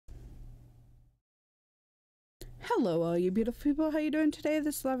Hello all you beautiful people, how you doing today?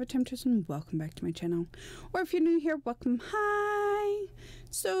 This is Lava Temptress and welcome back to my channel. Or if you're new here, welcome, hi!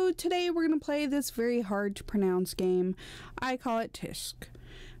 So today we're going to play this very hard to pronounce game. I call it Tsioque,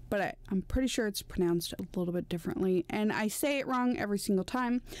 but I'm pretty sure it's pronounced a little bit differently, and I say it wrong every single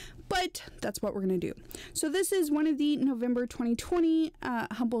time, but that's what we're going to do. So this is one of the November 2020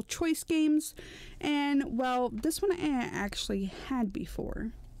 Humble Choice games, and well, this one I actually had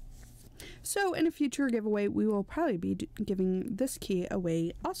before. So in a future giveaway, we will probably be giving this key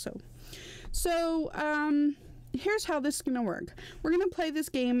away also. So here's how this is going to work. We're going to play this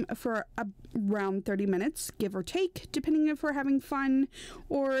game for around 30 minutes, give or take, depending if we're having fun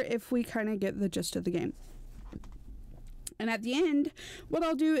or if we kind of get the gist of the game. And at the end, what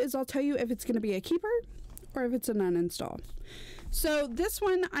I'll do is I'll tell you if it's going to be a keeper or if it's an uninstall. So this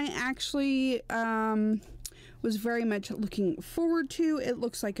one I actually was very much looking forward to. It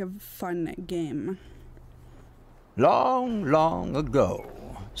looks like a fun game. Long, long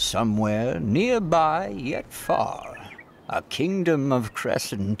ago, somewhere nearby yet far, a kingdom of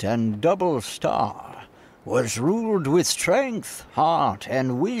crescent and double star was ruled with strength, heart,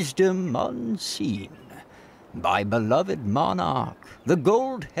 and wisdom unseen by beloved monarch, the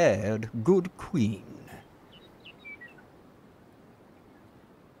gold-haired good queen.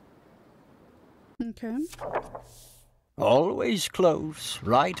 Okay. Always close,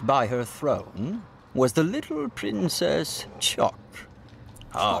 right by her throne, was the little princess Tsioque,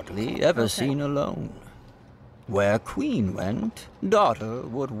 hardly ever seen alone. Where queen went, daughter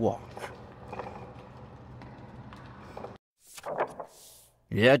would walk.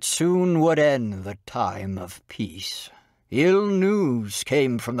 Yet soon would end the time of peace. Ill news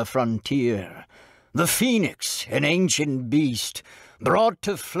came from the frontier. The phoenix, an ancient beast, brought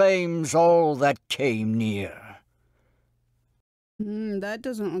to flames all that came near. That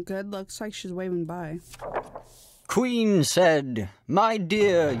doesn't look good. Looks like she's waving by. Queen said, "My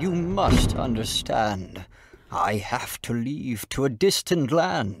dear, you must understand. I have to leave to a distant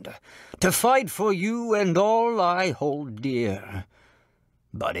land, to fight for you and all I hold dear."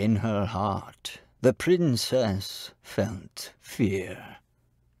 But in her heart, the princess felt fear.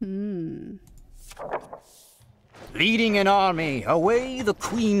 Leading an army, away the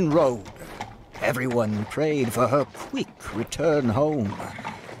queen rode. Everyone prayed for her quick return home,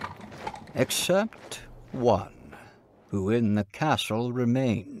 except one, who in the castle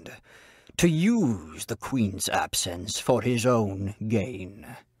remained, to use the queen's absence for his own gain.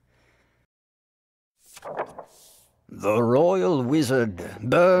 The royal wizard,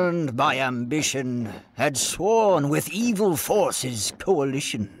 burned by ambition, had sworn with evil forces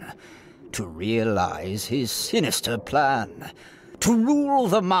coalition to realize his sinister plan, to rule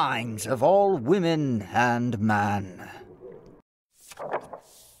the minds of all women and man.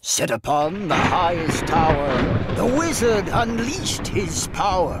 Set upon the highest tower, the wizard unleashed his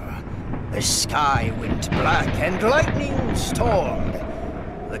power. The sky went black and lightning stormed.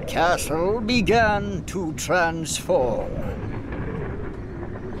 The castle began to transform.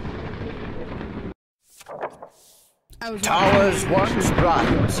 Towers once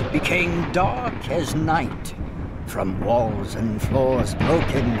bright became dark as night. From walls and floors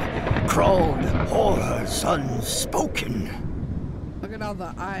broken, crawled horrors unspoken. Look at all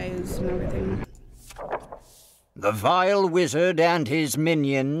the eyes and everything. The vile wizard and his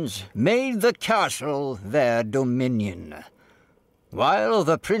minions made the castle their dominion. While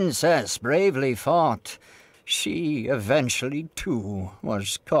the princess bravely fought, she eventually too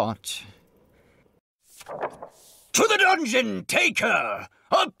was caught. To the dungeon take her,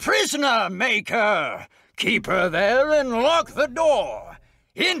 a prisoner make her. Keep her there and lock the door.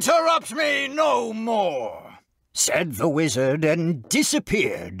 Interrupt me no more, said the wizard and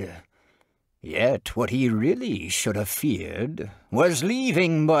disappeared. Yet what he really should have feared was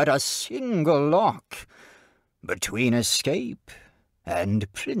leaving but a single lock between escape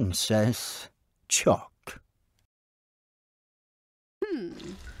and Princess Tsioque.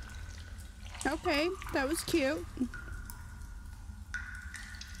 Okay, that was cute.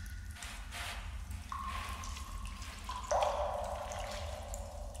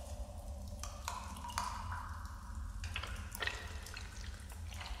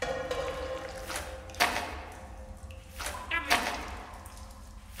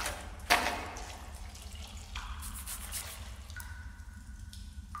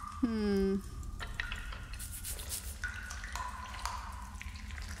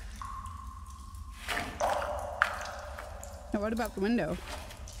 Now what about the window?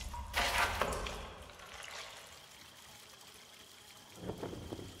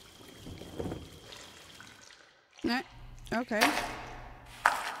 Okay.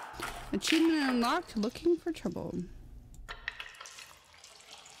 Achievement unlocked, looking for trouble.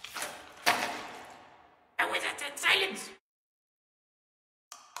 I was at silence.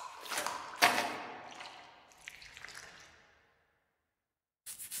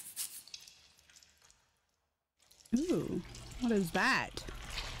 Ooh, what is that?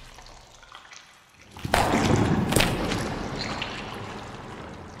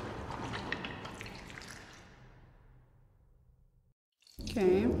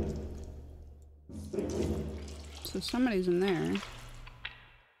 Okay. So somebody's in there.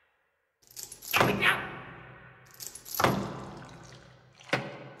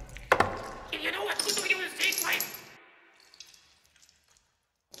 You know what to do, you will stay quiet.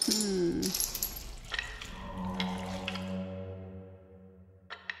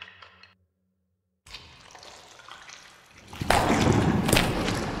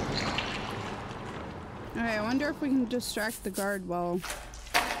 Alright, I wonder if we can distract the guard while...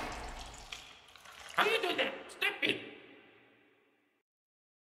 How you do that? Stop it.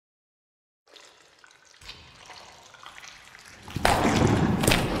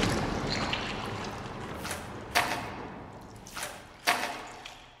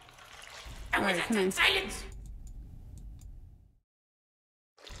 Alright, can I... Silence.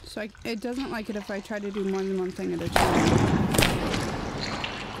 So it doesn't like it if I try to do more than one thing at a time.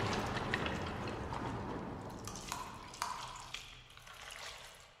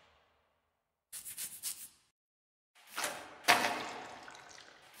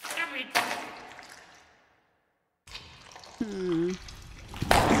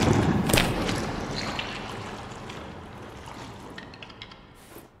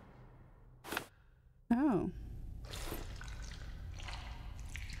 Oh.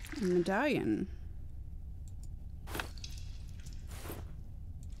 A medallion.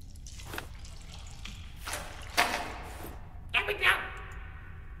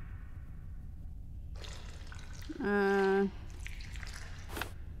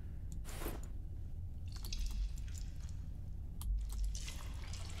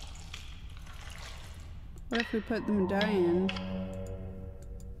 What if we put the medallion?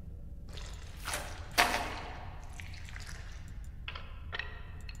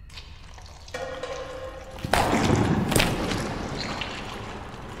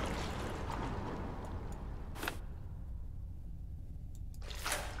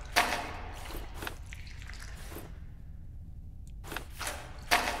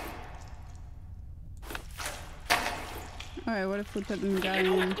 Alright, what if we put the medallion?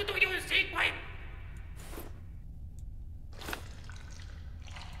 You know what to do, you will stay quiet.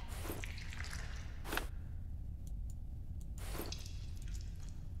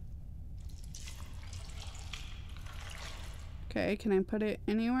 Okay, can I put it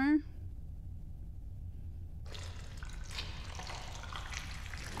anywhere?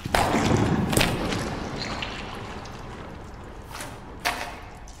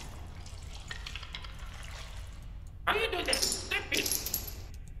 How you do that? Stop it.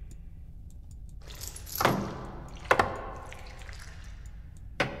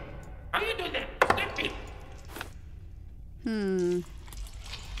 How you do that? Stop it.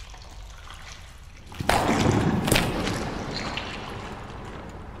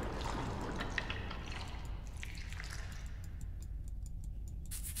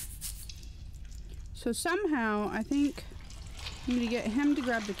 So somehow, I think I need to get him to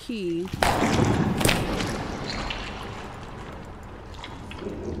grab the key.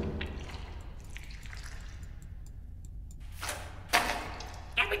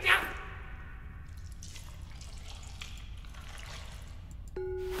 Stop it now.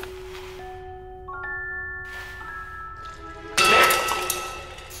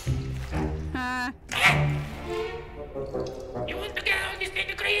 You want to get all this thing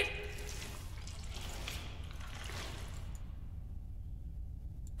to create?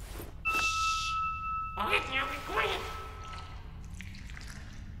 Alright, now be quiet.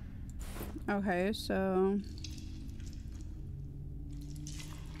 Okay, so...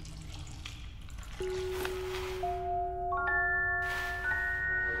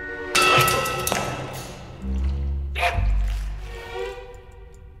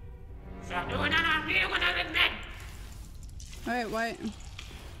 Alright, what?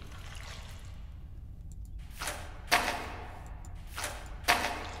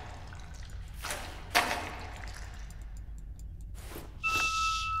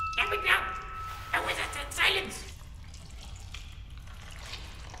 Stop it now. I was at silence.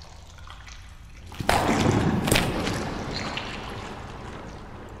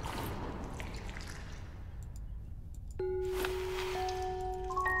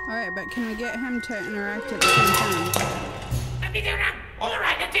 Alright, but can we get him to interact at the same time? Let me get around. All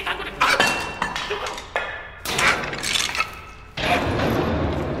right, that's it. I'm gonna.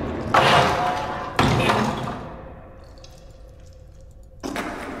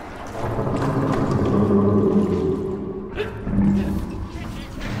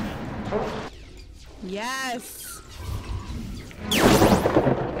 Yes!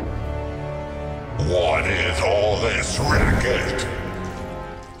 What is all this racket?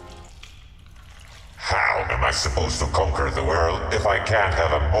 How am I supposed to conquer the world if I can't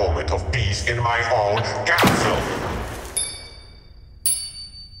have a moment of peace in my own castle?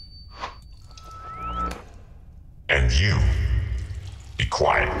 And you, be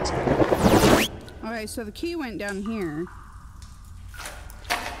quiet. Okay, so the key went down here.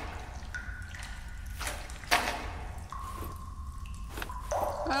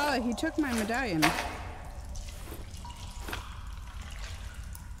 Oh, he took my medallion.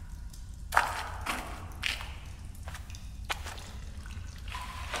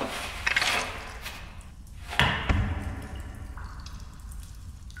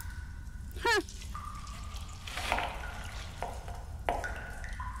 Huh.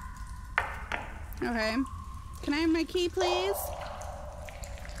 Okay. Can I have my key, please?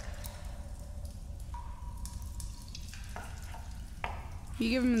 You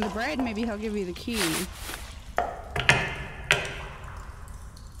give him the bread, maybe he'll give you the key.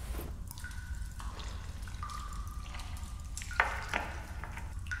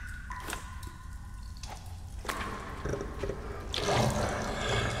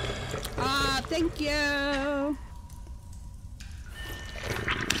 Ah, thank you.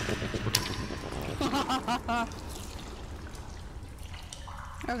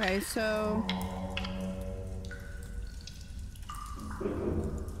 Okay, so...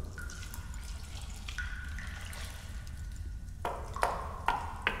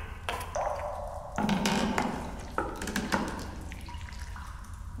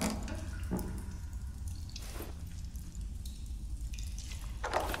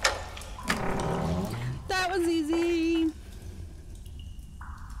 That was easy.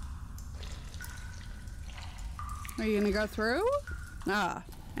 Are you gonna go through? Ah,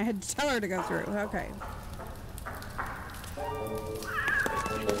 I had to tell her to go through. Okay.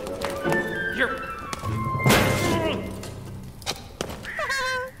 You're...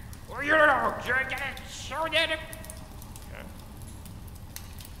 You're gonna show that...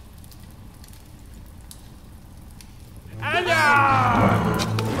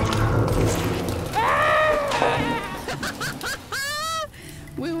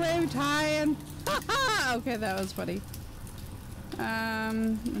 We waved high and okay, that was funny.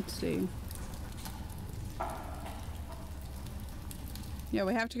 Let's see. Yeah,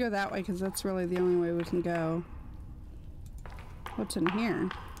 we have to go that way because that's really the only way we can go. What's in here?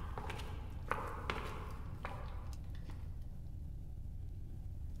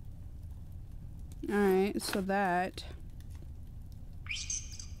 Alright, so that...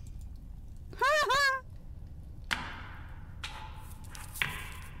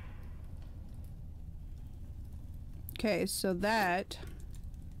 Okay, so that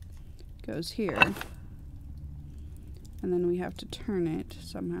goes here. And then we have to turn it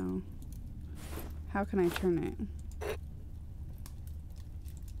somehow. How can I turn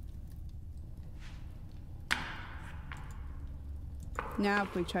it? Now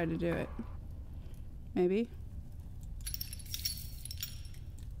if we try to do it. Maybe?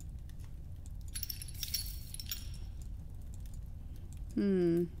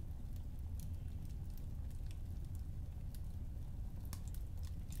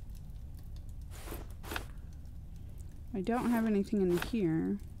 I don't have anything in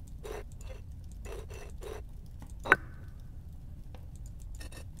here.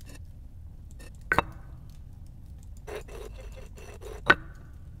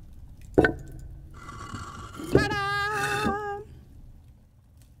 Ta-da!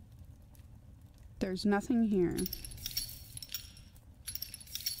 There's nothing here.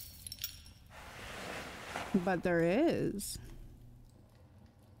 But there is.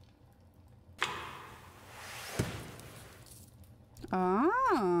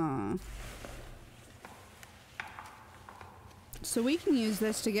 Ah. So we can use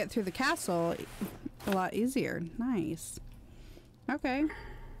this to get through the castle a lot easier. Nice. Okay.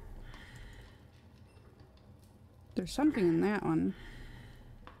 There's something in that one.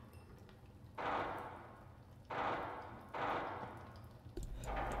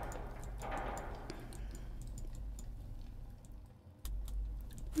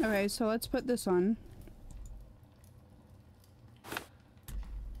 Okay, so let's put this on.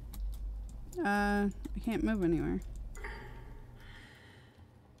 I can't move anywhere.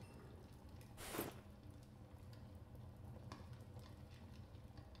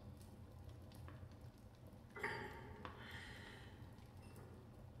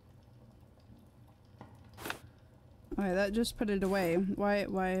 Okay, that just put it away. Why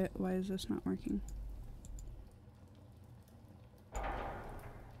is this not working?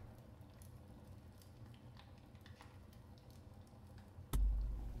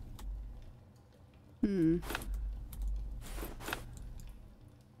 Okay.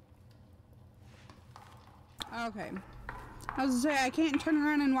 I was gonna say, I can't turn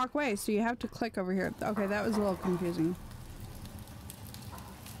around and walk away, so you have to click over here. Okay, that was a little confusing.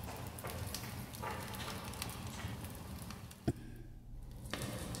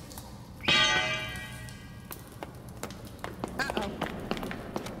 Uh-oh.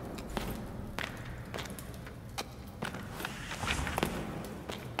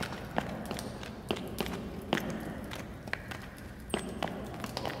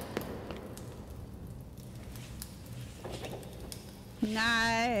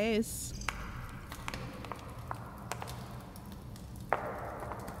 Nice.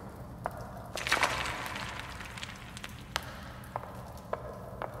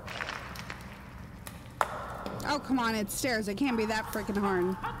 Oh, come on, it's stairs. It can't be that freaking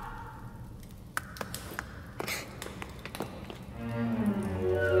hard.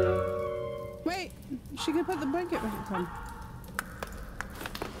 Wait, she could put the blanket back on.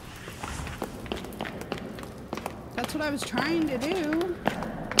 That's what I was trying to do.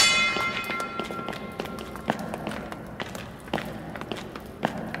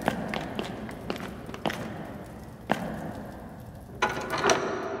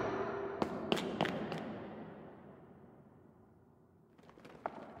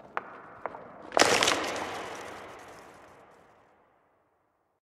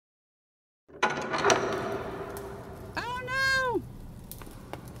 Oh no!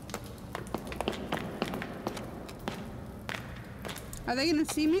 Are they gonna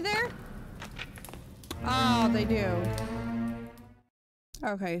see me there? Oh, they do.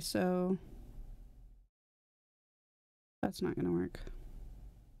 Okay, so that's not gonna work.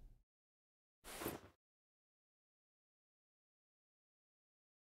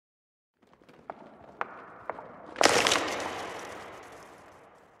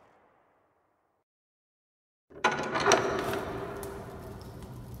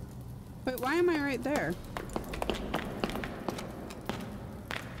 Wait, why am I right there?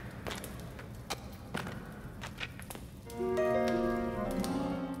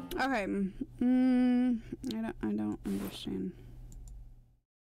 Okay. I don't understand.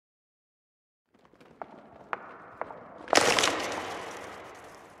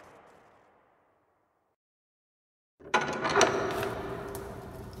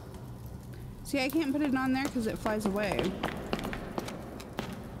 See, I can't put it on there because it flies away.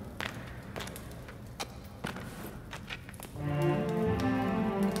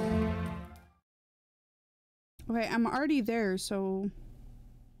 Okay, I'm already there, so...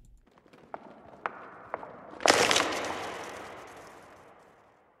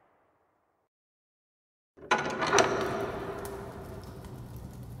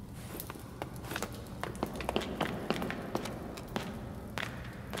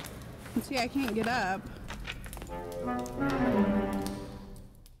 See, I can't get up.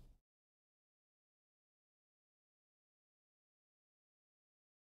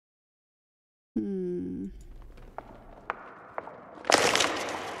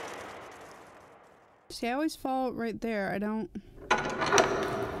 See, I always fall right there. I don't...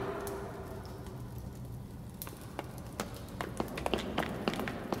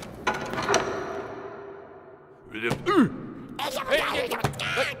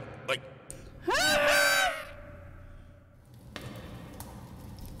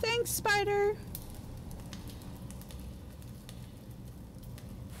 Thanks, spider.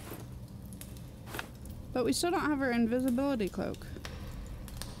 But we still don't have our invisibility cloak.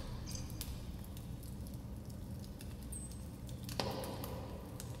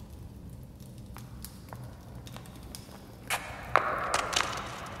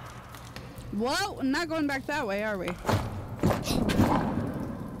 Whoa, we're not going back that way, are we?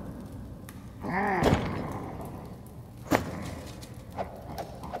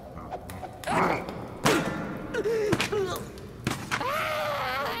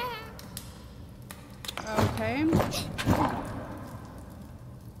 Okay.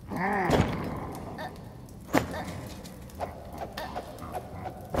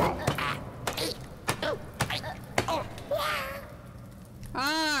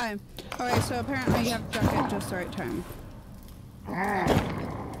 Ah, okay, so apparently you have to duck at just the right time.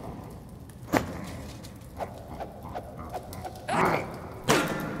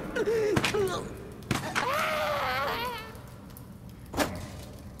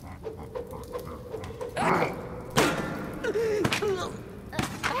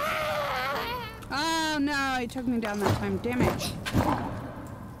 Oh no, he took me down that time, damn it.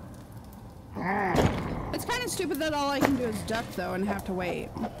 It's kind of stupid that all I can do is duck though and have to wait.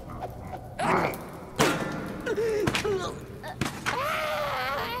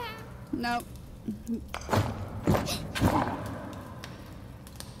 Nope.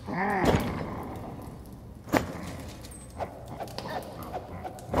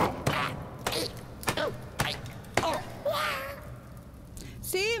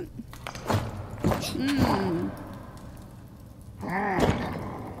 See?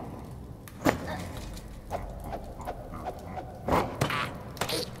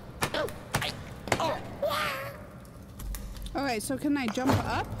 Okay, so can I jump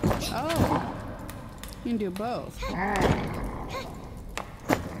up? Oh. You can do both.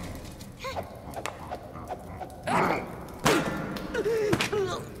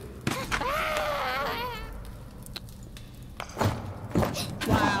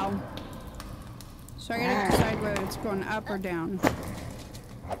 Wow. So I gotta decide whether it's going up or down.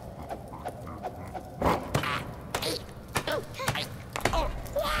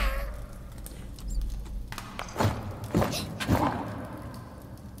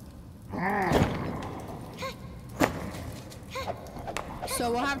 So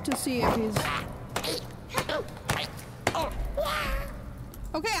we'll have to see if he's...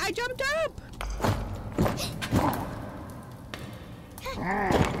 Okay, I jumped up!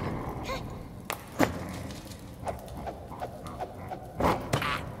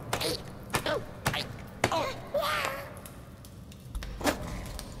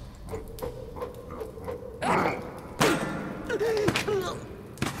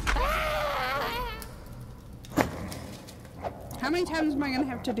 How many times am I gonna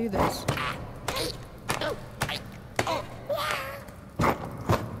have to do this?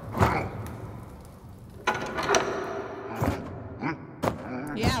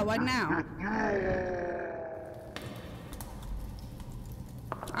 Yeah, what now?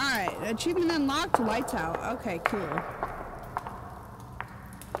 Alright, achievement unlocked, lights out. Okay, cool.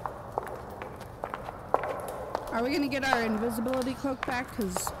 Are we gonna get our invisibility cloak back?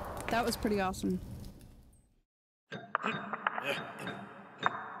 Because that was pretty awesome.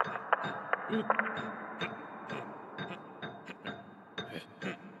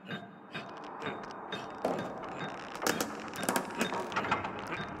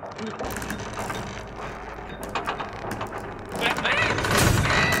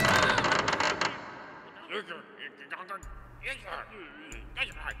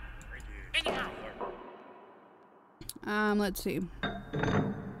 Let's see.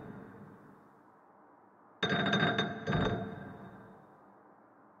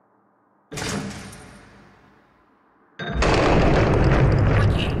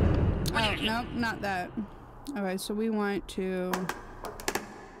 Oh, nope, not that. Okay, so we want to...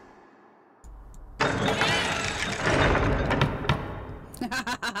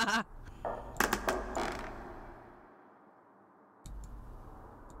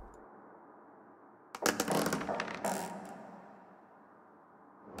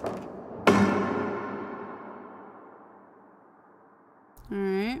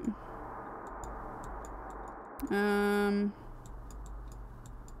 Alright.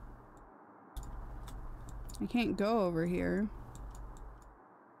 I can't go over here.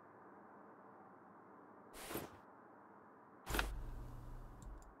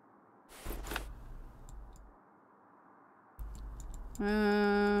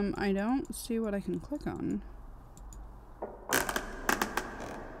 I don't see what I can click on.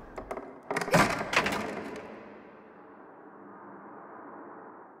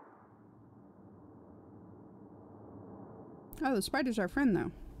 Oh, the spider's our friend,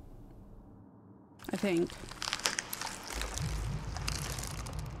 though. I think.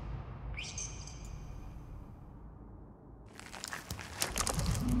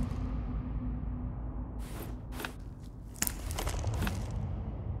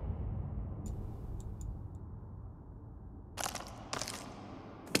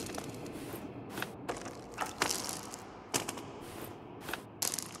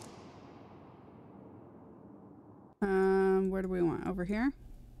 Where do we want? Over here?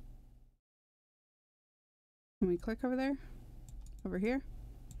 Can we click over there? Over here?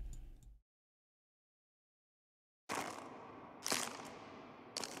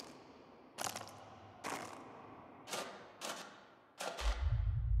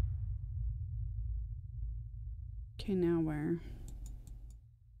 Okay, now where?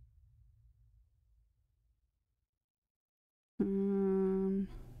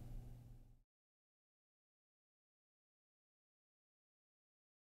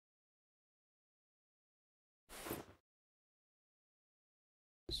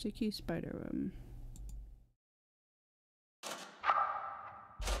 Sticky spider web.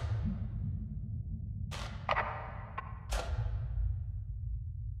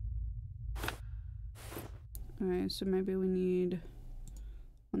 Alright, so maybe we need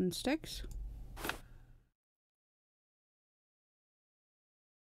 1 sticks.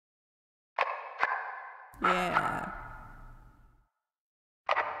 Yeah.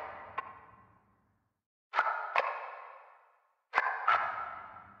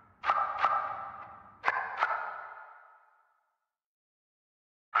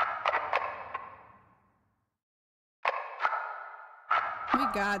 We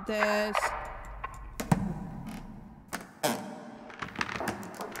got this.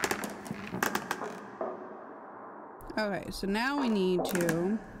 Okay, so now we need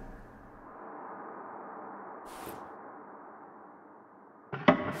to...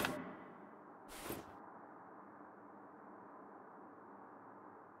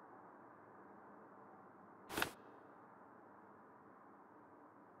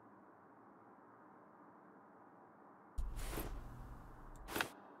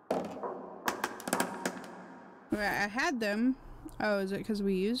 Okay, I had them. Oh, is it because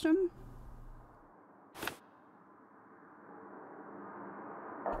we used them?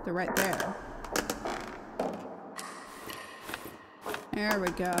 They're right there. There we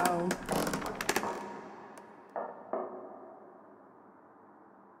go.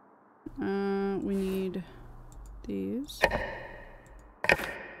 We need these.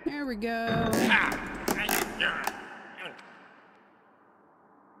 There we go.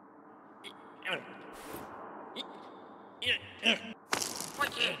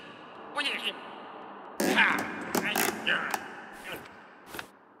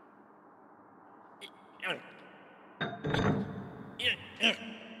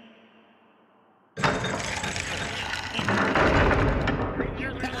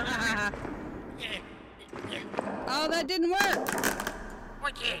 Oh, that didn't work.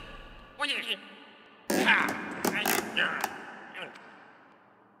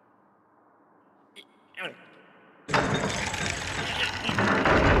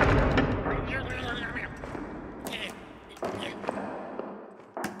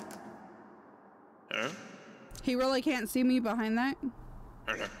 He really can't see me behind that?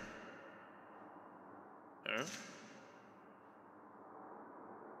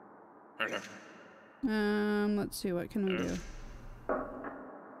 Let's see, what can we do?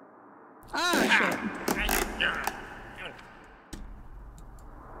 Oh, shit.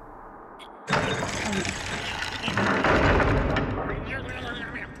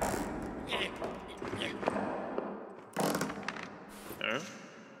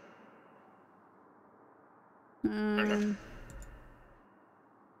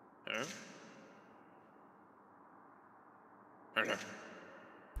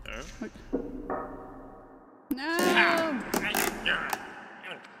 No!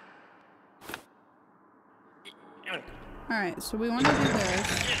 Alright, so we want to do this.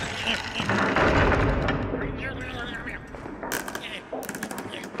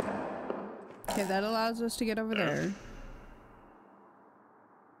 Okay, that allows us to get over there.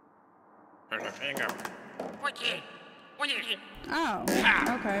 Oh,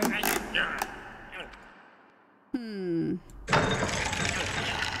 okay.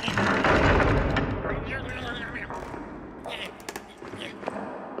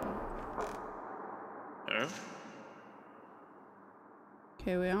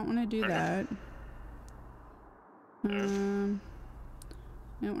 Okay, we don't want to do that. We don't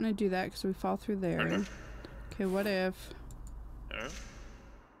want to do that because we fall through there. Okay, what if...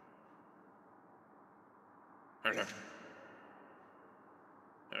 Okay.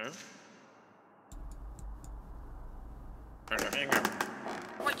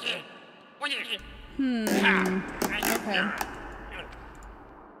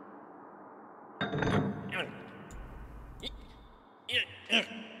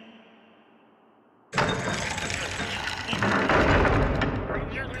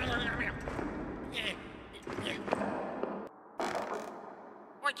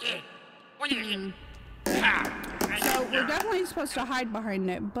 So we're definitely supposed to hide behind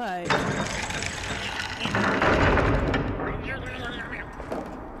it, but...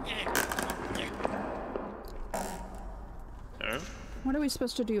 What are we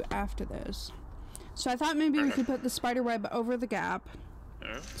supposed to do after this? So I thought maybe we could put the spider web over the gap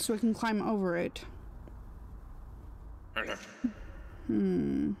so we can climb over it.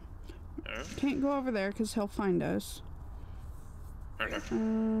 Can't go over there because he'll find us.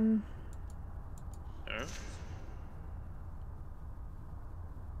 And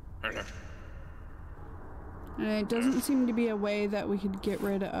it doesn't seem to be a way that we could get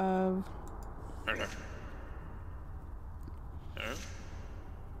rid of...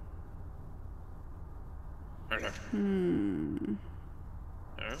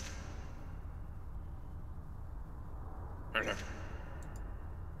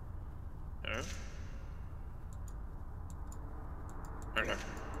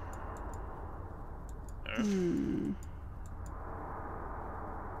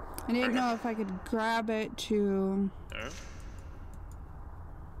 I didn't know if I could grab it to...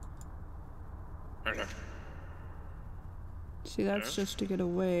 See, that's just to get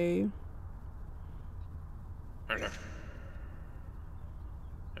away.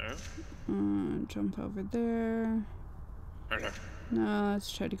 Jump over there. No,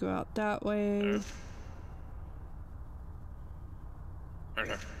 let's try to go out that way.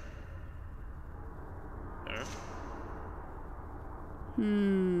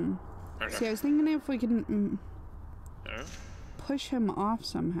 See, I was thinking if we can push him off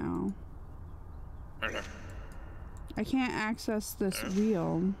somehow. I can't access this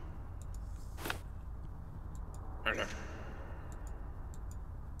wheel.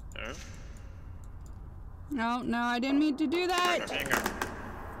 No, no, I didn't mean to do that.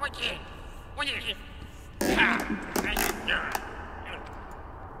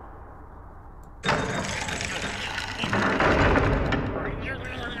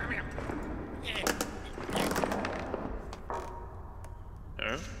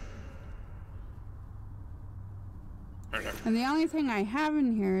 And the only thing I have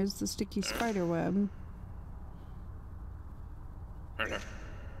in here is the sticky spider web.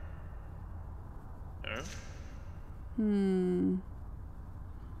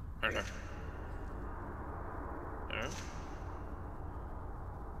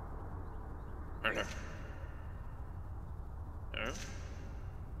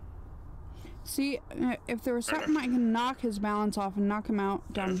 See, if there was something I can knock his balance off and knock him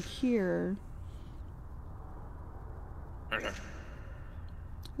out down here.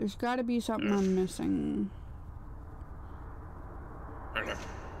 There's got to be something I'm missing.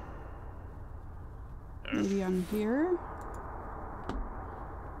 Maybe on here?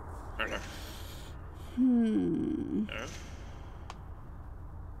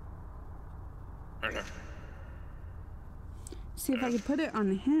 See if I could put it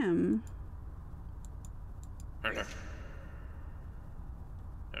on him.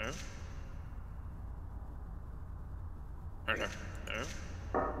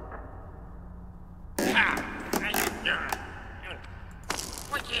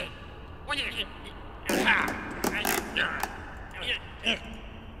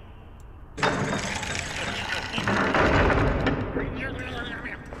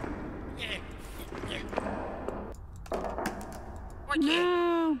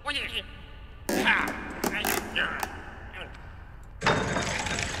 No.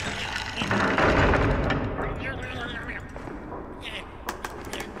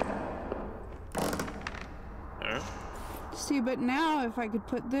 See, but now if I could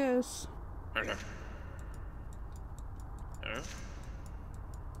put this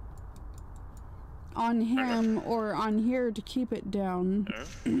on him or on here to keep it down.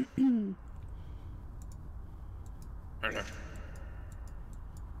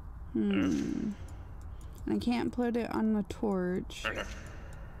 I can't put it on the torch.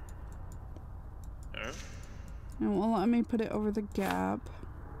 It won't let me put it over the gap.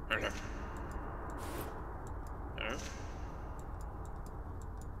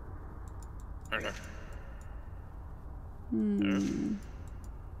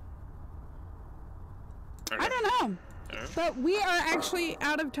 I don't know. But we are actually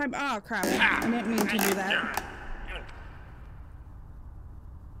out of time. Oh crap. I didn't mean to do that.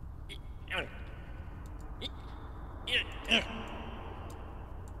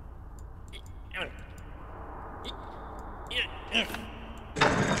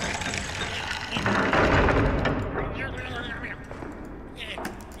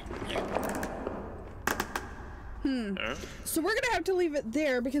 So we're gonna have to leave it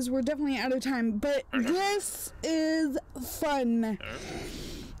there because we're definitely out of time, but this is fun.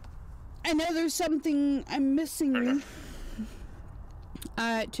 I know there's something I'm missing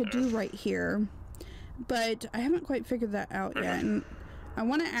to do right here, but I haven't quite figured that out yet, and I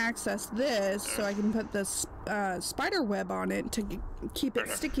want to access this so I can put this spider web on it to keep it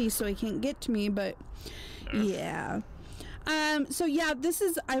sticky so he can't get to me, but yeah. So yeah,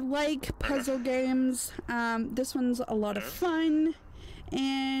 I like puzzle games. This one's a lot of fun,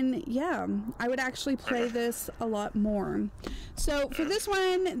 and yeah, I would actually play this a lot more. So for this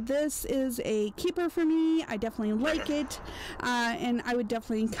one, this is a keeper for me. I definitely like it, and I would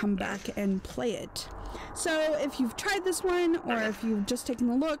definitely come back and play it. So if you've tried this one, or if you've just taken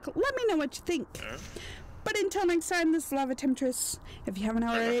a look, let me know what you think. But until next time, this is Lava Temptress. If you haven't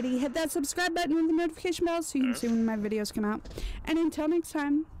already, hit that subscribe button with the notification bell so you can see when my videos come out. And until next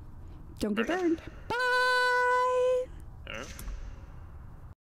time, don't get burned. Bye!